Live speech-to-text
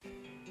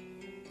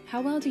How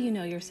well do you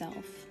know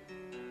yourself?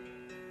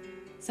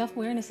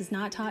 Self-awareness is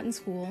not taught in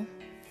school,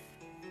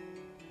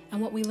 and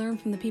what we learn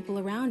from the people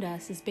around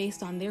us is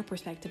based on their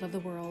perspective of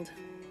the world.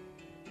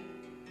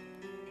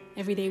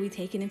 Every day we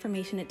take in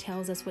information that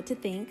tells us what to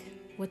think,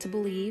 what to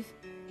believe,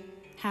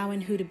 how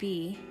and who to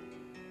be,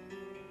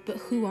 but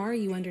who are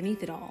you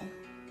underneath it all?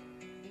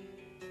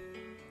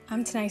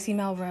 I'm Tanaisi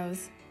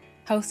Melrose,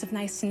 host of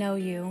Nice to Know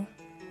You.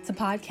 It's a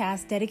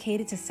podcast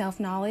dedicated to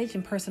self-knowledge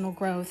and personal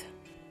growth.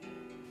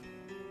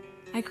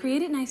 I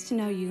created Nice to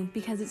Know You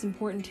because it's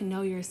important to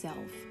know yourself,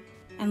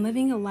 and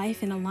living a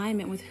life in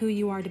alignment with who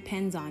you are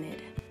depends on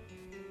it.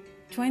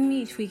 Join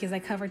me each week as I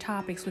cover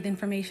topics with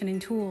information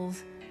and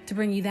tools to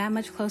bring you that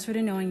much closer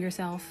to knowing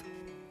yourself.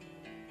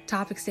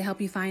 Topics to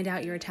help you find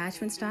out your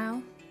attachment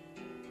style,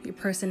 your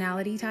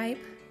personality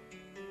type,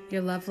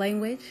 your love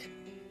language.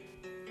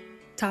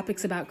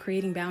 Topics about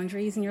creating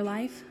boundaries in your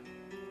life,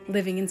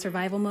 living in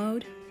survival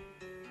mode,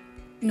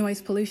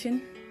 noise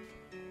pollution,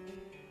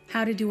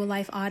 how to do a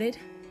life audit,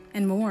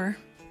 and more.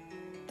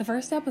 The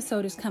first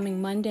episode is coming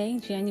Monday,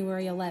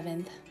 January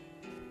 11th.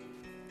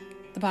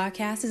 The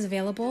podcast is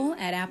available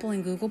at Apple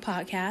and Google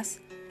Podcasts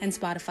and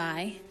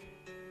Spotify.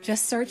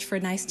 Just search for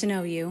Nice to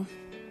Know You.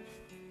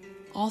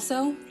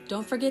 Also,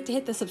 don't forget to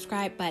hit the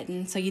subscribe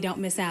button so you don't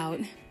miss out.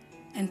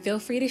 And feel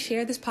free to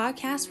share this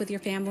podcast with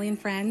your family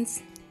and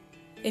friends.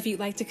 If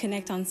you'd like to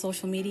connect on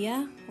social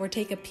media or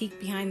take a peek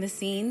behind the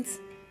scenes,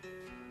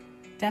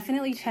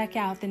 definitely check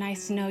out the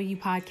Nice to Know You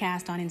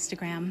podcast on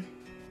Instagram.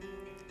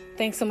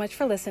 Thanks so much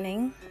for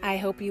listening. I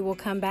hope you will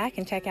come back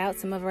and check out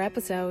some of our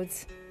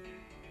episodes.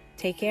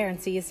 Take care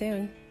and see you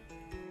soon.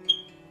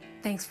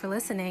 Thanks for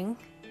listening.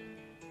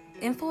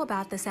 Info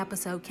about this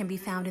episode can be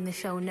found in the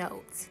show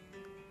notes.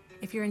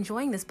 If you're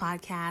enjoying this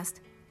podcast,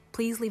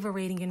 please leave a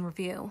rating and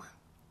review.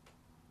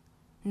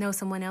 Know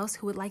someone else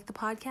who would like the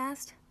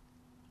podcast?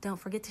 Don't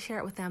forget to share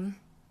it with them.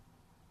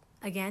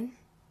 Again,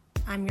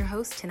 I'm your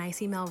host,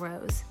 Tanaisi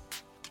Melrose.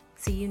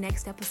 See you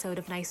next episode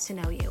of Nice to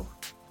Know You.